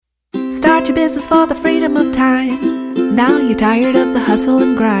Start your business for the freedom of time. Now you're tired of the hustle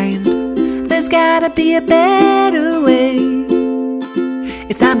and grind. There's gotta be a better way.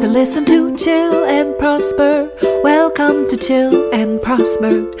 It's time to listen to Chill and Prosper. Welcome to Chill and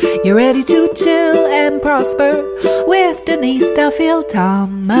Prosper. You're ready to chill and prosper with Denise Duffield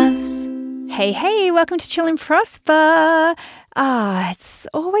Thomas. Hey, welcome to Chill and Prosper. It's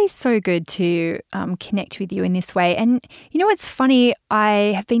always so good to connect with you in this way. And you know what's funny?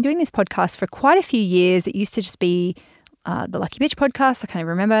 I have been doing this podcast for quite a few years. It used to just be the Lucky Bitch podcast. I kind of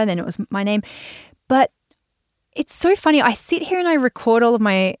remember. And then it was my name. But it's so funny. I sit here and I record all of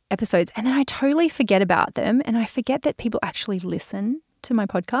my episodes and then I totally forget about them. And I forget that people actually listen to my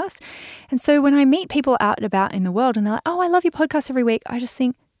podcast. And so when I meet people out and about in the world and they're like, oh, I love your podcast every week, I just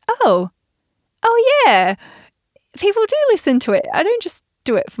think, oh yeah, people do listen to it. I don't just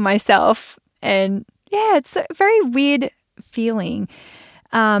do it for myself. And yeah, it's a very weird feeling.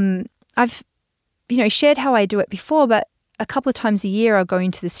 I've, shared how I do it before, but a couple of times a year I'll go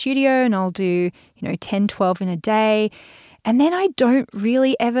into the studio and I'll do, 10, 12 in a day. And then I don't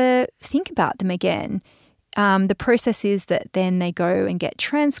really ever think about them again. The process is that then they go and get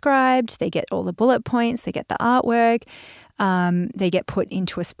transcribed, they get all the bullet points, they get the artwork, they get put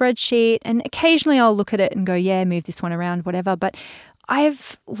into a spreadsheet, and occasionally I'll look at it and go, yeah, move this one around, whatever. But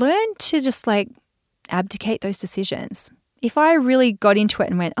I've learned to just abdicate those decisions. If I really got into it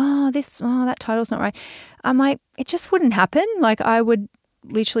and went, that title's not right, I'm like, it just wouldn't happen. I would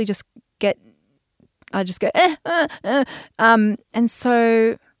literally I'd just go, and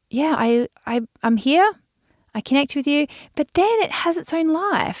so, yeah, I'm here. I connect with you, but then it has its own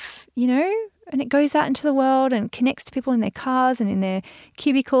life, and it goes out into the world and connects to people in their cars and in their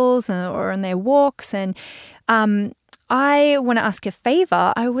cubicles or on their walks. And I want to ask a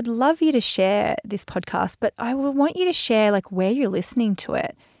favor. I would love you to share this podcast, but I would want you to share where you're listening to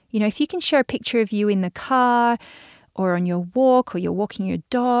it. If you can share a picture of you in the car or on your walk or you're walking your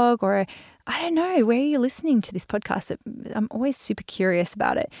dog or I don't know, where are you listening to this podcast? I'm always super curious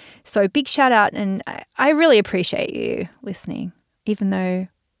about it. So big shout out, and I really appreciate you listening, even though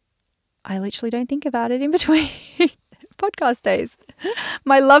I literally don't think about it in between podcast days.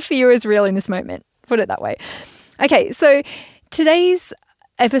 My love for you is real in this moment, put it that way. Okay, so today's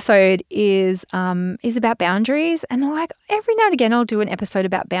episode is about boundaries, and every now and again I'll do an episode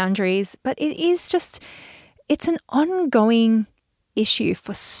about boundaries, but it's an ongoing issue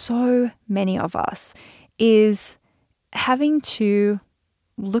for so many of us, is having to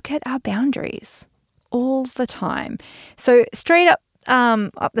look at our boundaries all the time. So straight up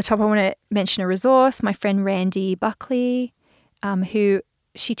the top, I want to mention a resource, my friend Randy Buckley, who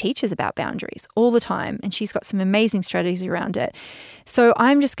she teaches about boundaries all the time, and she's got some amazing strategies around it. So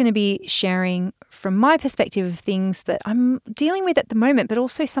I'm just going to be sharing from my perspective of things that I'm dealing with at the moment, but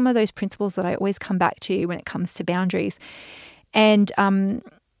also some of those principles that I always come back to when it comes to boundaries. And,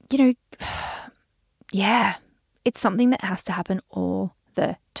 yeah, it's something that has to happen all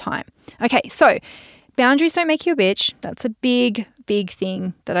the time. Okay, so boundaries don't make you a bitch. That's a big, big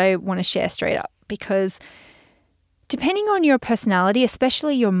thing that I want to share straight up, because depending on your personality,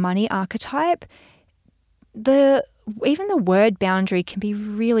 especially your money archetype, even the word boundary can be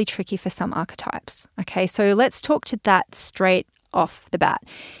really tricky for some archetypes. Okay, so let's talk to that straight off the bat.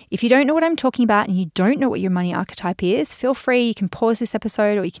 If you don't know what I'm talking about and you don't know what your money archetype is, feel free. You can pause this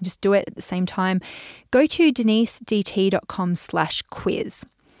episode or you can just do it at the same time. Go to denisedt.com/quiz.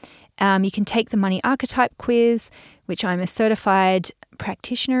 You can take the money archetype quiz, which I'm a certified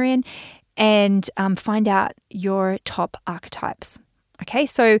practitioner in, and find out your top archetypes. Okay,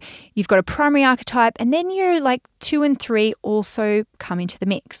 so you've got a primary archetype, and then your 2 and 3 also come into the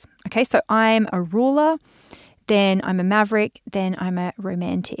mix. Okay, so I'm a ruler, then I'm a maverick, then I'm a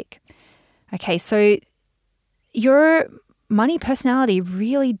romantic. Okay, so your money personality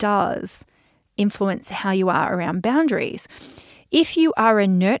really does influence how you are around boundaries. If you are a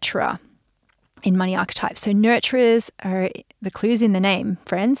nurturer in money archetype, so nurturers are the clues in the name,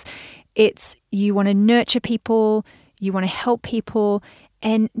 friends. It's you want to nurture people, you want to help people,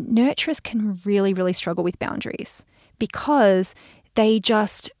 and nurturers can really, really struggle with boundaries because they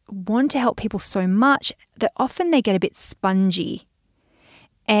just want to help people so much that often they get a bit spongy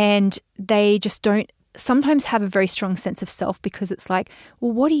and they just don't sometimes have a very strong sense of self, because it's well,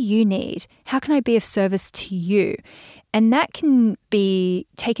 what do you need? How can I be of service to you? And that can be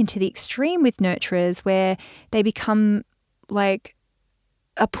taken to the extreme with nurturers, where they become like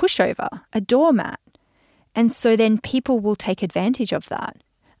a pushover, a doormat. And so then people will take advantage of that.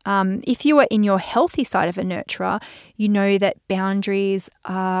 If you are in your healthy side of a nurturer, you know that boundaries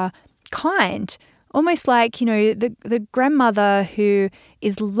are kind, Almost like, the grandmother who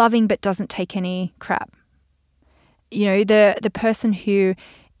is loving but doesn't take any crap. The person who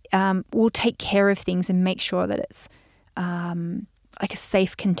will take care of things and make sure that it's like a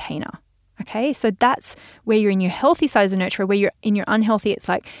safe container. Okay, so that's where you're in your healthy side as a nurturer. Where you're in your unhealthy, it's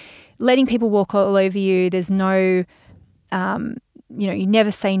like letting people walk all over you. There's no, you never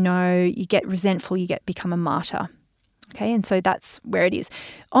say no. You get resentful. You become a martyr. Okay, and so that's where it is.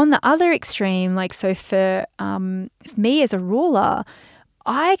 On the other extreme, for me as a ruler,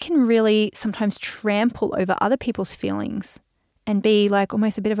 I can really sometimes trample over other people's feelings and be like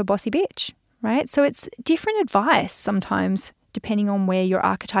almost a bit of a bossy bitch, right? So it's different advice sometimes depending on where your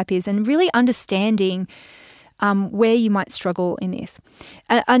archetype is, and really understanding where you might struggle in this.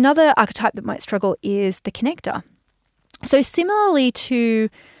 Another archetype that might struggle is the connector. So similarly to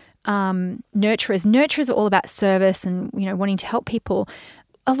nurturers are all about service and, wanting to help people.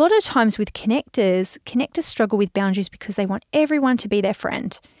 A lot of times with connectors struggle with boundaries because they want everyone to be their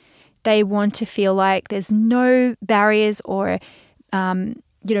friend. They want to feel like there's no barriers or,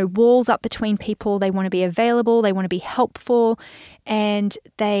 walls up between people. They want to be available. They want to be helpful. And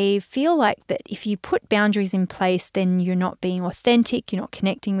they feel like that if you put boundaries in place, then you're not being authentic. You're not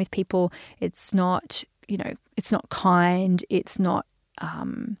connecting with people. It's not, it's not kind. It's not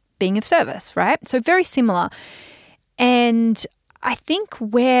being of service, right? So very similar. And I think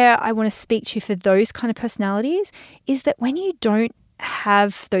where I want to speak to for those kind of personalities is that when you don't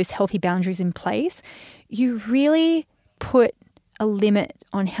have those healthy boundaries in place, you really put a limit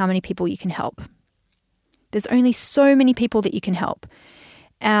on how many people you can help. There's only so many people that you can help.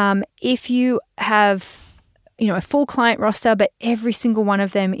 If you have, a full client roster, but every single one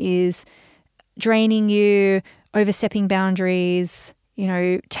of them is draining you, overstepping boundaries,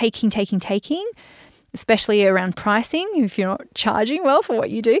 taking, especially around pricing, if you're not charging well for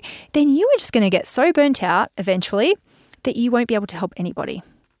what you do, then you are just going to get so burnt out eventually that you won't be able to help anybody.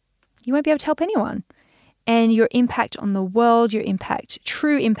 You won't be able to help anyone. And your impact on the world,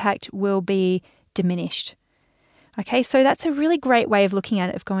 true impact will be diminished. Okay, so that's a really great way of looking at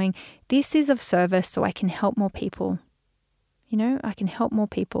it, of going, this is of service so I can help more people. I can help more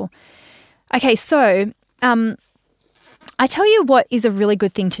people. Okay, so I tell you what is a really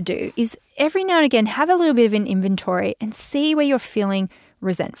good thing to do is every now and again have a little bit of an inventory and see where you're feeling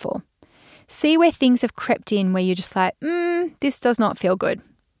resentful. See where things have crept in where you're just like, this does not feel good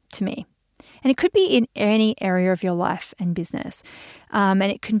to me. And it could be in any area of your life and business. And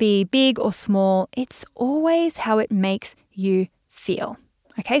it can be big or small. It's always how it makes you feel.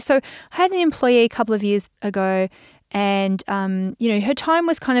 Okay, so I had an employee a couple of years ago and, her time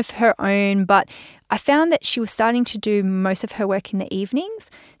was kind of her own, but I found that she was starting to do most of her work in the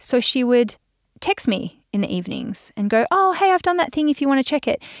evenings. So she would text me in the evenings and go, oh, hey, I've done that thing if you want to check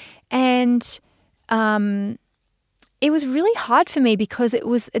it. And it was really hard for me because it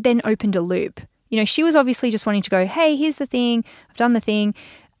then opened a loop. She was obviously just wanting to go, hey, here's the thing. I've done the thing.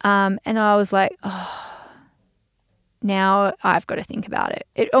 And I was like, now I've got to think about it.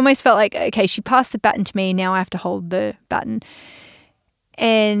 It almost felt like, okay, she passed the baton to me. Now I have to hold the baton.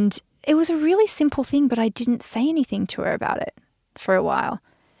 And it was a really simple thing, but I didn't say anything to her about it for a while,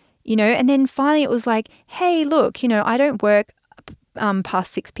 and then finally it was like, hey, look, I don't work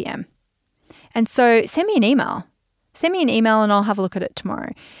past 6 p.m. And so send me an email and I'll have a look at it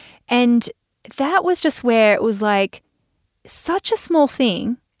tomorrow. And that was just where it was like such a small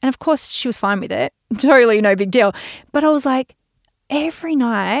thing. And of course she was fine with it. Totally no big deal. But I was like, every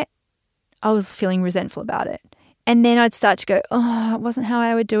night I was feeling resentful about it. And then I'd start to go, oh, it wasn't how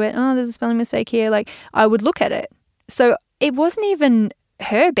I would do it. Oh, there's a spelling mistake here. Like I would look at it. So it wasn't even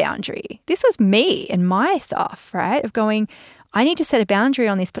her boundary. This was me and my stuff, right? Of going, I need to set a boundary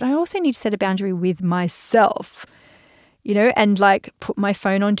on this, but I also need to set a boundary with myself, and like put my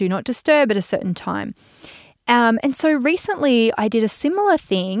phone on do not disturb at a certain time. And so recently I did a similar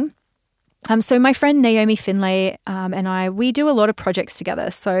thing. So my friend Naomi Finlay and we do a lot of projects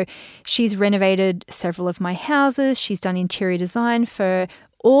together. So she's renovated several of my houses. She's done interior design for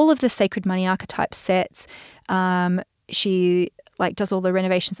all of the Sacred Money Archetype sets. She does all the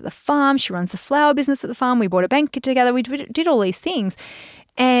renovations at the farm. She runs the flower business at the farm. We bought a bank together. We did all these things.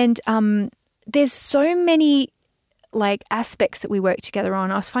 And there's so many aspects that we work together on.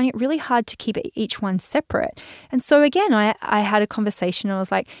 I was finding it really hard to keep each one separate. And so again, I had a conversation and I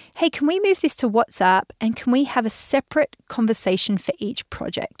was like, hey, can we move this to WhatsApp and can we have a separate conversation for each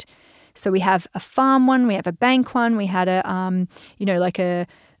project? So we have a farm one, we have a bank one, we had a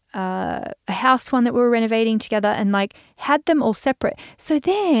house one that we were renovating together and had them all separate. So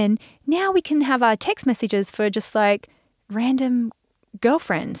then now we can have our text messages for just random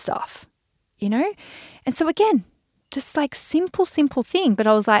girlfriend stuff. you know? And so again, just like simple thing. But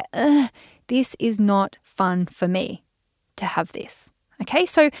I was like, this is not fun for me to have this. Okay,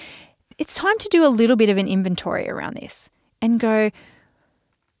 so it's time to do a little bit of an inventory around this and go,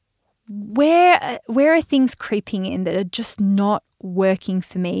 where are things creeping in that are just not working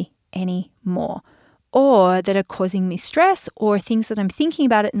for me anymore, or that are causing me stress, or things that I'm thinking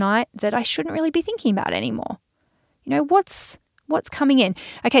about at night that I shouldn't really be thinking about anymore? You know, what's coming in?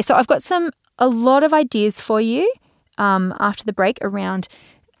 Okay, so I've got a lot of ideas for you after the break around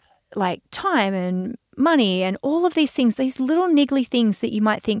like time and money and all of these things, these little niggly things that you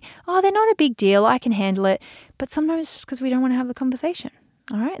might think, oh, they're not a big deal, I can handle it. But sometimes it's just because we don't want to have the conversation.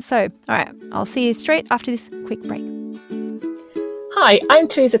 All right, I'll see you straight after this quick break. Hi, I'm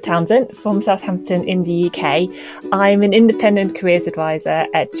Teresa Townsend from Southampton in the UK. I'm an independent careers advisor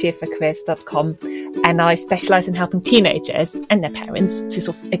at cheerforcareers.com, and I specialise in helping teenagers and their parents to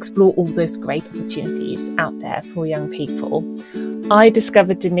sort of explore all those great opportunities out there for young people. I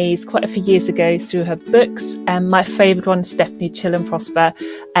discovered Denise quite a few years ago through her books, and my favourite one, Stephanie Chill and Prosper.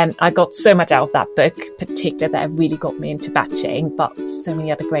 I got so much out of that book, particularly that it really got me into batching, but so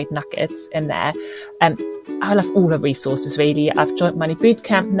many other great nuggets in there. I love all the resources, really. I've joined Money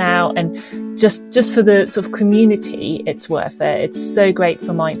Bootcamp now, and just for the sort of community, it's worth it. It's so great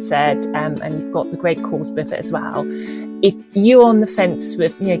for mindset, and you've got the great course with it as well. If you're on the fence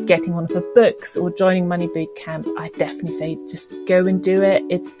with getting one of her books or joining Money Bootcamp, I definitely say just go and do it.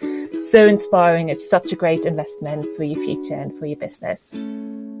 It's so inspiring. It's such a great investment for your future and for your business.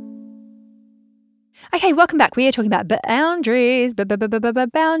 Okay, welcome back. We are talking about boundaries,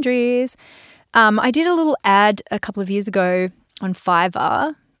 boundaries. I did a little ad a couple of years ago on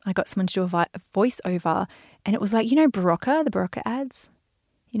Fiverr. I got someone to do a voiceover, and it was like, Berocca, the Berocca ads.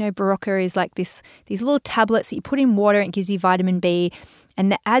 Berocca is like these little tablets that you put in water and it gives you vitamin B.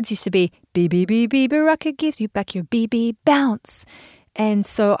 And the ads used to be, BBBB, Berocca gives you back your BB bounce. And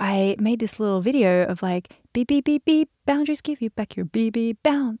so I made this little video of like, BBBB, boundaries give you back your BB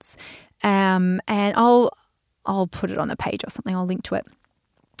bounce. And I'll put it on the page or something. I'll link to it.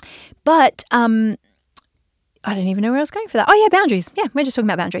 But I don't even know where I was going for that. Oh, yeah, boundaries. Yeah, we're just talking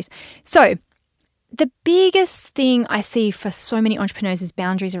about boundaries. So the biggest thing I see for so many entrepreneurs is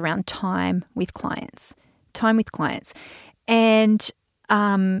boundaries around time with clients. And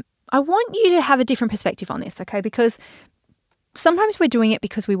I want you to have a different perspective on this, okay? Because sometimes we're doing it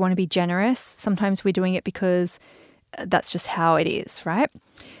because we want to be generous. Sometimes we're doing it because that's just how it is, right?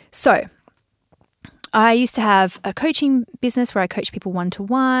 So I used to have a coaching business where I coached people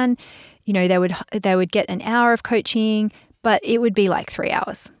one-to-one. They would get an hour of coaching, but it would be like 3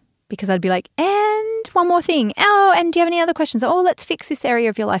 hours because I'd be like, and one more thing. Oh, and do you have any other questions? Oh, let's fix this area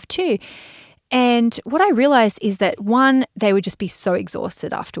of your life too. And what I realized is that one, they would just be so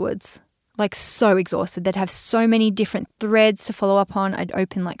exhausted afterwards, like so exhausted. They'd have so many different threads to follow up on. I'd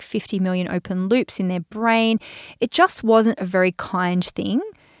open like 50 million open loops in their brain. It just wasn't a very kind thing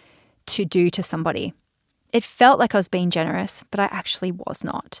to do to somebody. It felt like I was being generous, but I actually was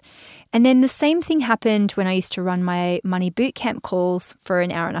not. And then the same thing happened when I used to run my Money Bootcamp calls for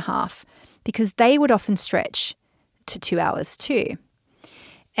an hour and a half, because they would often stretch to 2 hours too.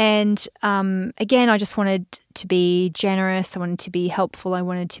 And again, I just wanted to be generous. I wanted to be helpful. I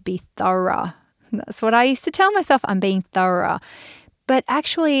wanted to be thorough. That's what I used to tell myself. I'm being thorough. But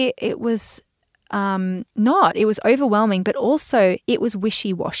actually it was not. It was overwhelming, but also it was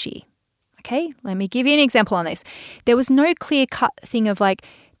wishy-washy. Okay, let me give you an example on this. There was no clear-cut thing of like,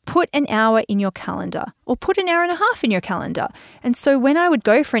 put an hour in your calendar or put an hour and a half in your calendar. And so when I would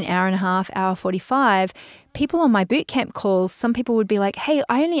go for an hour and a half, hour 45, people on my bootcamp calls, some people would be like, hey,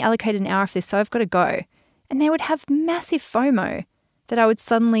 I only allocated an hour for this, so I've got to go. And they would have massive FOMO that I would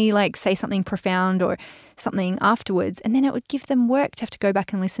suddenly like say something profound or something afterwards, and then it would give them work to have to go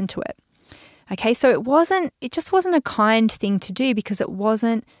back and listen to it. Okay, so it just wasn't a kind thing to do because it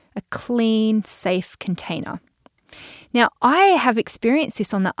wasn't a clean, safe container. Now, I have experienced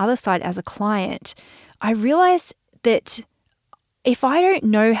this on the other side as a client. I realized that if I don't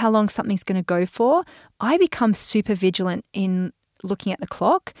know how long something's going to go for, I become super vigilant in looking at the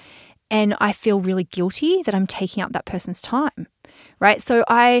clock, and I feel really guilty that I'm taking up that person's time, right? So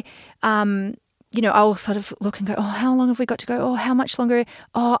I'll sort of look and go, oh, how long have we got to go? Oh, how much longer?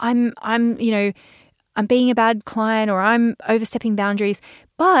 Oh, I'm being a bad client, or I'm overstepping boundaries.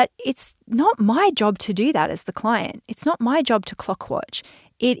 But it's not my job to do that as the client. It's not my job to clock watch.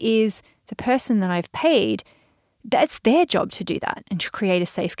 It is the person that I've paid. That's their job to do that and to create a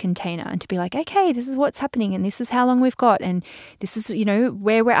safe container and to be like, okay, this is what's happening and this is how long we've got and this is,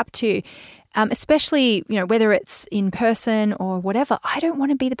 where we're up to. especially, whether it's in person or whatever. I don't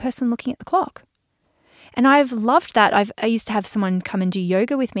want to be the person looking at the clock. And I've loved that. I used to have someone come and do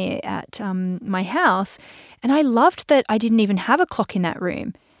yoga with me at my house, and I loved that I didn't even have a clock in that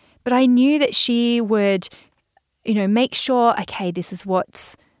room. But I knew that she would, make sure, okay, this is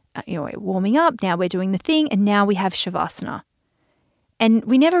what's, we're warming up, now we're doing the thing, and now we have Shavasana. And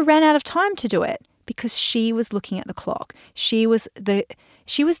we never ran out of time to do it because she was looking at the clock. She was the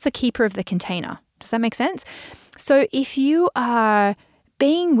keeper of the container. Does that make sense? So if you are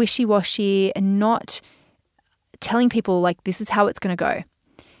being wishy-washy and not telling people like this is how it's going to go,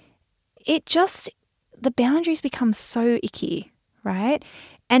 the boundaries become so icky, right?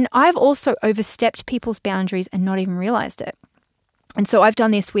 And I've also overstepped people's boundaries and not even realized it. And so I've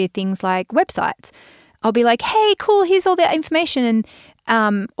done this with things like websites. I'll be like, hey, cool, here's all that information.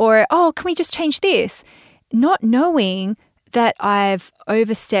 And, or, oh, can we just change this? Not knowing that I've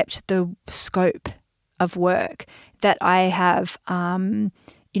overstepped the scope of work, that I have,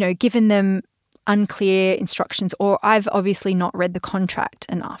 given them unclear instructions, or I've obviously not read the contract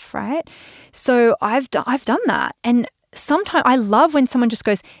enough, right? So I've done that. And sometimes I love when someone just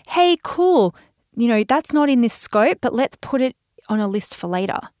goes, hey, cool, that's not in this scope, but let's put it on a list for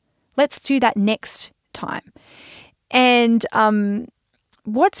later. Let's do that next time. And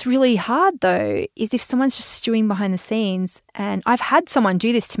what's really hard though is if someone's just stewing behind the scenes, and I've had someone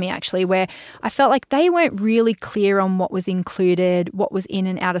do this to me actually, where I felt like they weren't really clear on what was included, what was in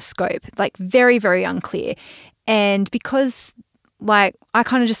and out of scope, like very, very unclear. And because I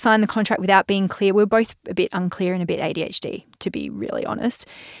kind of just signed the contract without being clear, we're both a bit unclear and a bit ADHD, to be really honest.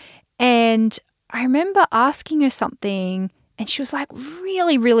 And I remember asking her something and she was like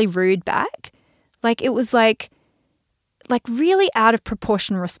really, really rude back. Like it was like really out of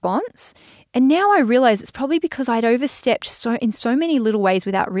proportion response. And now I realize it's probably because I'd overstepped in so many little ways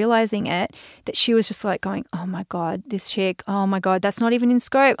without realizing it, that she was just like going, oh my God, this chick, oh my God, that's not even in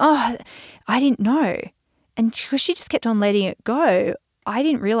scope. Oh, I didn't know. And because she just kept on letting it go, I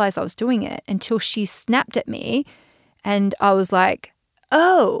didn't realize I was doing it until she snapped at me. And I was like,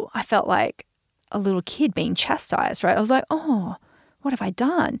 oh, I felt like a little kid being chastised, right? I was like, oh, what have I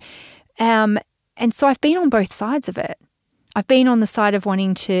done? And so I've been on both sides of it. I've been on the side of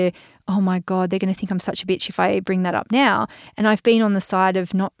wanting to, oh my God, they're going to think I'm such a bitch if I bring that up now. And I've been on the side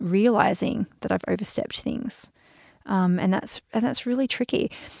of not realizing that I've overstepped things. And that's really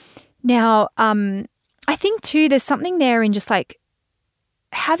tricky. Now, I think too, there's something there in just like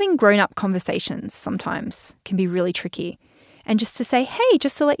having grown-up conversations sometimes can be really tricky. And just to say, hey,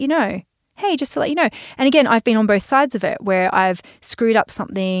 just to let you know. Hey, just to let you know. And again, I've been on both sides of it where I've screwed up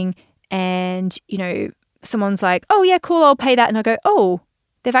something and, someone's like, oh yeah, cool, I'll pay that. And I go, oh,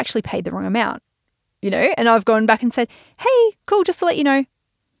 they've actually paid the wrong amount, and I've gone back and said, hey, cool, just to let you know,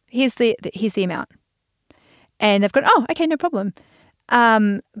 here's the amount. And they've gone, oh, okay, no problem.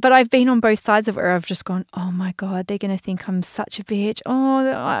 But I've been on both sides of it where I've just gone, oh my God, they're going to think I'm such a bitch.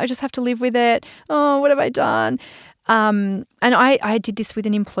 Oh, I just have to live with it. Oh, what have I done? And I did this with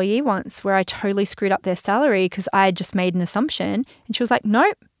an employee once where I totally screwed up their salary because I had just made an assumption and she was like,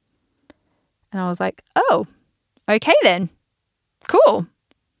 nope. And I was like, oh, okay then. Cool.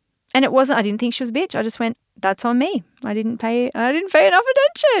 And it wasn't, I didn't think she was a bitch. I just went, that's on me. I didn't pay enough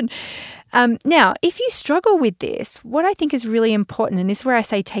attention. Now, if you struggle with this, what I think is really important, and this is where I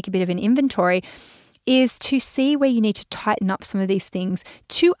say take a bit of an inventory, is to see where you need to tighten up some of these things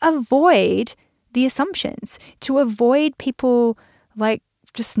to avoid the assumptions, to avoid people like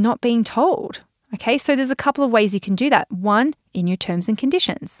just not being told. Okay, so there's a couple of ways you can do that. One, in your terms and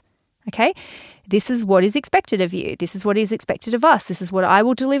conditions. Okay, this is what is expected of you. This is what is expected of us. This is what I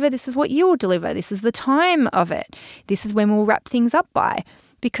will deliver. This is what you will deliver. This is the time of it. This is when we'll wrap things up by.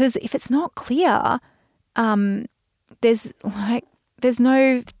 Because if it's not clear, there's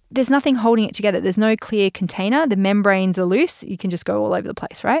nothing holding it together. There's no clear container. The membranes are loose. You can just go all over the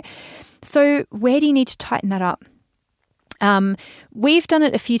place, right? So where do you need to tighten that up? We've done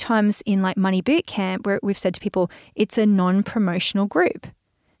it a few times in like Money Boot Camp where we've said to people, it's a non-promotional group.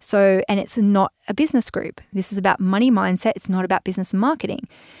 So, and it's not a business group. This is about money mindset. It's not about business and marketing.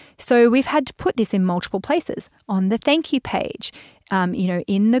 So we've had to put this in multiple places, on the thank you page,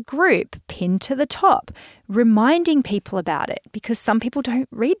 in the group, pinned to the top, reminding people about it because some people don't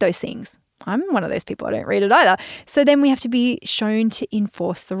read those things. I'm one of those people. I don't read it either. So then we have to be shown to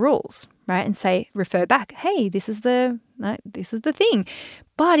enforce the rules, right? And say, refer back. Hey, this is the thing.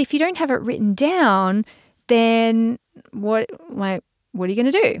 But if you don't have it written down, then what are you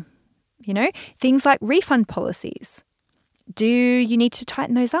going to do? Things like refund policies. Do you need to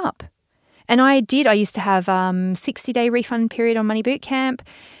tighten those up? And I used to have 60-day refund period on Money Boot Camp,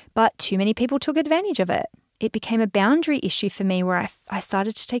 but too many people took advantage of it. It became a boundary issue for me where I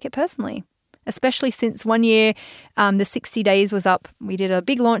started to take it personally, especially since one year the 60 days was up. We did a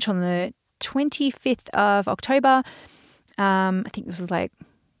big launch on the 25th of October. I think this was like,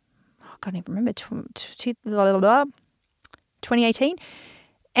 I can't even remember, 2018.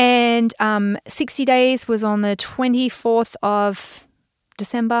 And 60 days was on the 24th of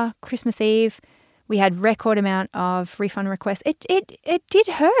December, Christmas Eve. We had record amount of refund requests. It did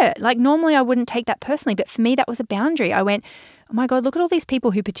hurt. Like normally I wouldn't take that personally, but for me that was a boundary. I went, oh my God, look at all these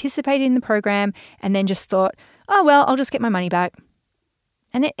people who participated in the program and then just thought, oh, well, I'll just get my money back.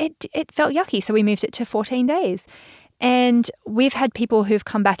 And it felt yucky. So we moved it to 14 days. And we've had people who've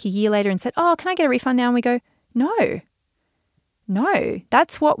come back a year later and said, oh, can I get a refund now? And we go, no,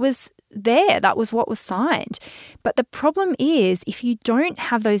 that's what was there. That was what was signed. But the problem is if you don't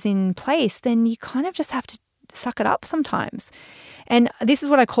have those in place, then you kind of just have to suck it up sometimes. And this is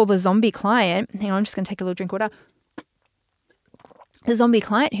what I call the zombie client. Hang on, I'm just going to take a little drink of water. The zombie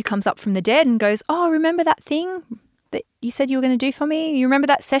client who comes up from the dead and goes, oh, remember that thing that you said you were going to do for me? You remember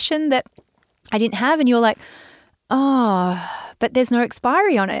that session that I didn't have? And you're like, oh, but there's no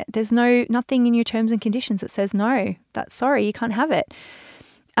expiry on it. There's nothing in your terms and conditions that says, no, that's sorry, you can't have it.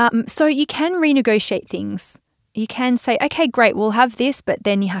 So you can renegotiate things. You can say, okay, great, we'll have this, but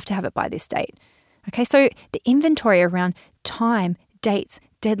then you have to have it by this date. Okay, so the inventory around time, dates,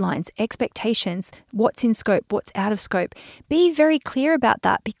 deadlines, expectations, what's in scope, what's out of scope. Be very clear about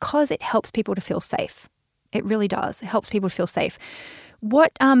that because it helps people to feel safe. It really does. It helps people to feel safe.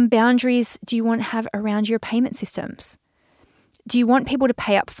 What boundaries do you want to have around your payment systems? Do you want people to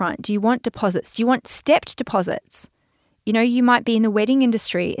pay up front? Do you want deposits? Do you want stepped deposits? You know, you might be in the wedding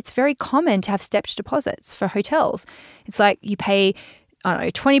industry. It's very common to have stepped deposits for hotels. It's like you pay,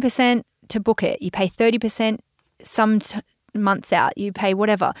 20% to book it. You pay 30% some months out. You pay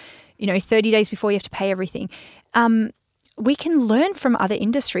whatever, 30 days before you have to pay everything. We can learn from other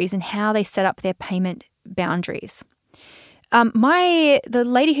industries and how they set up their payment boundaries. The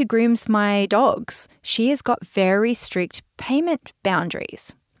lady who grooms my dogs, she has got very strict payment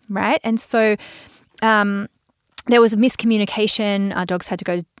boundaries, right? And so there was a miscommunication. Our dogs had to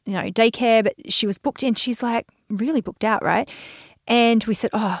go to daycare, but she was booked in. She's like really booked out, right? And we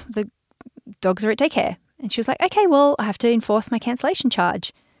said, oh, the dogs are at daycare. And she was like, okay, well, I have to enforce my cancellation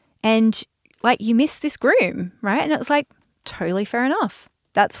charge. And like, you missed this groom, right? And it was like, totally fair enough.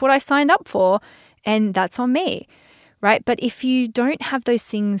 That's what I signed up for, and that's on me. Right? But if you don't have those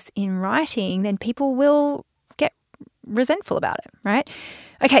things in writing, then people will get resentful about it, right?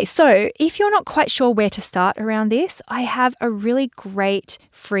 Okay, so if you're not quite sure where to start around this, I have a really great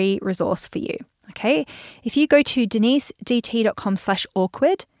free resource for you, okay? If you go to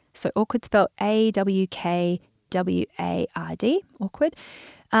denisedt.com/awkward, so awkward spelled AWKWARD, awkward,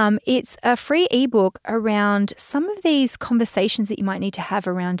 it's a free ebook around some of these conversations that you might need to have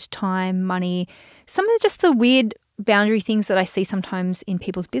around time, money, some of just the weird boundary things that I see sometimes in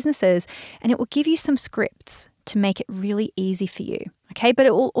people's businesses, and it will give you some scripts to make it really easy for you. Okay, but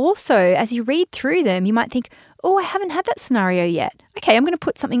it will also, as you read through them, you might think, oh, I haven't had that scenario yet. Okay, I'm going to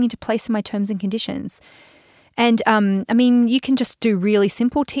put something into place in my terms and conditions. And you can just do really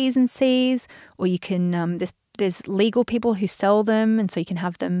simple T's and C's, or you can, there's legal people who sell them, and so you can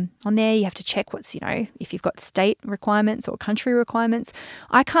have them on there. You have to check what's, if you've got state requirements or country requirements.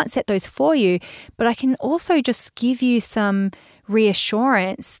 I can't set those for you, but I can also just give you some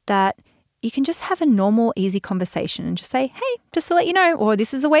reassurance that you can just have a normal, easy conversation and just say, hey, just to let you know, or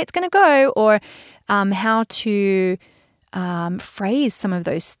this is the way it's going to go, or how to phrase some of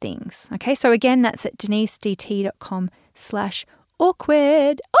those things. Okay, so again, that's at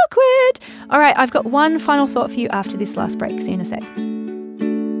denisedt.com/awkward. All right, I've got one final thought for you after this last break. See you in a sec.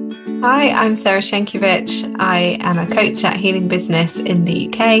 Hi, I'm Sarah Sienkiewicz. I am a coach at Healing Business in the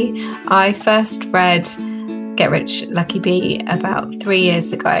UK. I first read Get Rich Lucky Bee about 3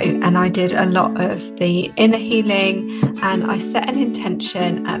 years ago, and I did a lot of the inner healing, and I set an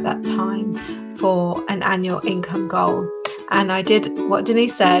intention at that time for an annual income goal. And I did what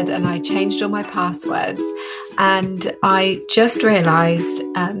Denise said, and I changed all my passwords. And I just realised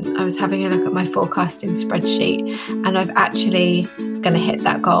I was having a look at my forecasting spreadsheet, and I'm actually going to hit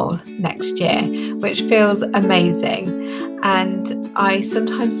that goal next year, which feels amazing. And I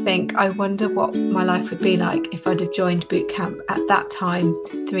sometimes think, I wonder what my life would be like if I'd have joined bootcamp at that time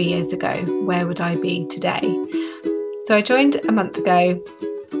 3 years ago. Where would I be today? So I joined a month ago.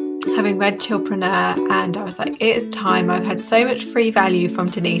 having read Chillpreneur, and I was like, it is time. I've had so much free value from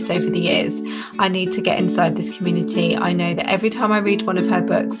Denise over the years. I need to get inside this community. I know that every time I read one of her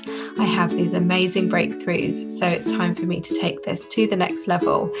books, I have these amazing breakthroughs. So it's time for me to take this to the next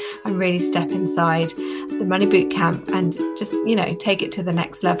level and really step inside the Money Bootcamp and just, take it to the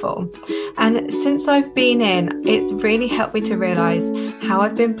next level. And since I've been in, it's really helped me to realize how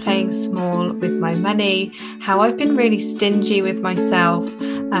I've been playing small with my money, how I've been really stingy with myself.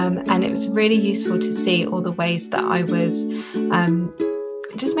 And it was really useful to see all the ways that I was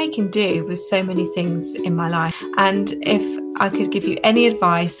just making do with so many things in my life. And if I could give you any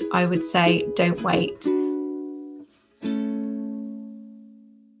advice, I would say don't wait.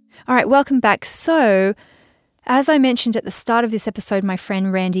 All right, welcome back. So, as I mentioned at the start of this episode, my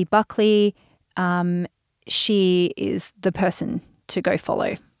friend Randy Buckley, she is the person to go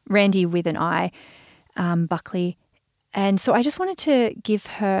follow. Randy with an I, Buckley. And so I just wanted to give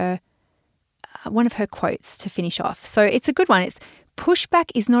her one of her quotes to finish off. So it's a good one. It's, pushback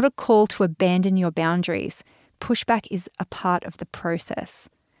is not a call to abandon your boundaries. Pushback is a part of the process.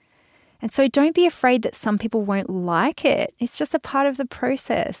 And so don't be afraid that some people won't like it. It's just a part of the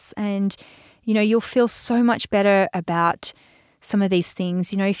process. And, you'll feel so much better about some of these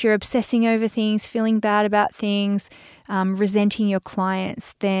things. If you're obsessing over things, feeling bad about things, resenting your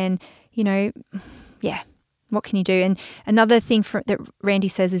clients, then, what can you do? And another thing that Randy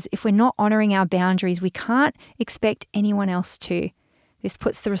says is if we're not honouring our boundaries, we can't expect anyone else to. This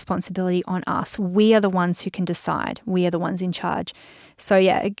puts the responsibility on us. We are the ones who can decide. We are the ones in charge. So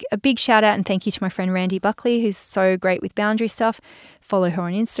a big shout out and thank you to my friend Randy Buckley, who's so great with boundary stuff. Follow her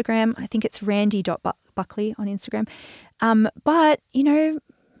on Instagram. I think it's randy.buckley on Instagram. But,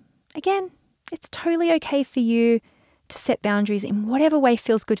 again, it's totally okay for you to set boundaries in whatever way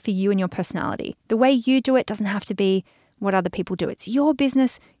feels good for you and your personality. The way you do it doesn't have to be what other people do. It's your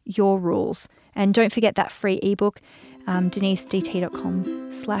business, your rules. And don't forget that free ebook,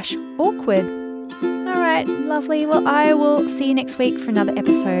 denisedt.com/awkward. All right, lovely. Well, I will see you next week for another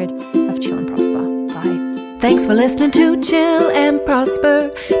episode of Chill and Prosper. Bye. Thanks for listening to Chill and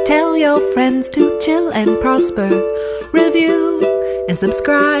Prosper. Tell your friends to chill and prosper. Review and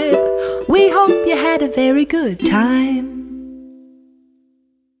subscribe. We hope you had a very good time.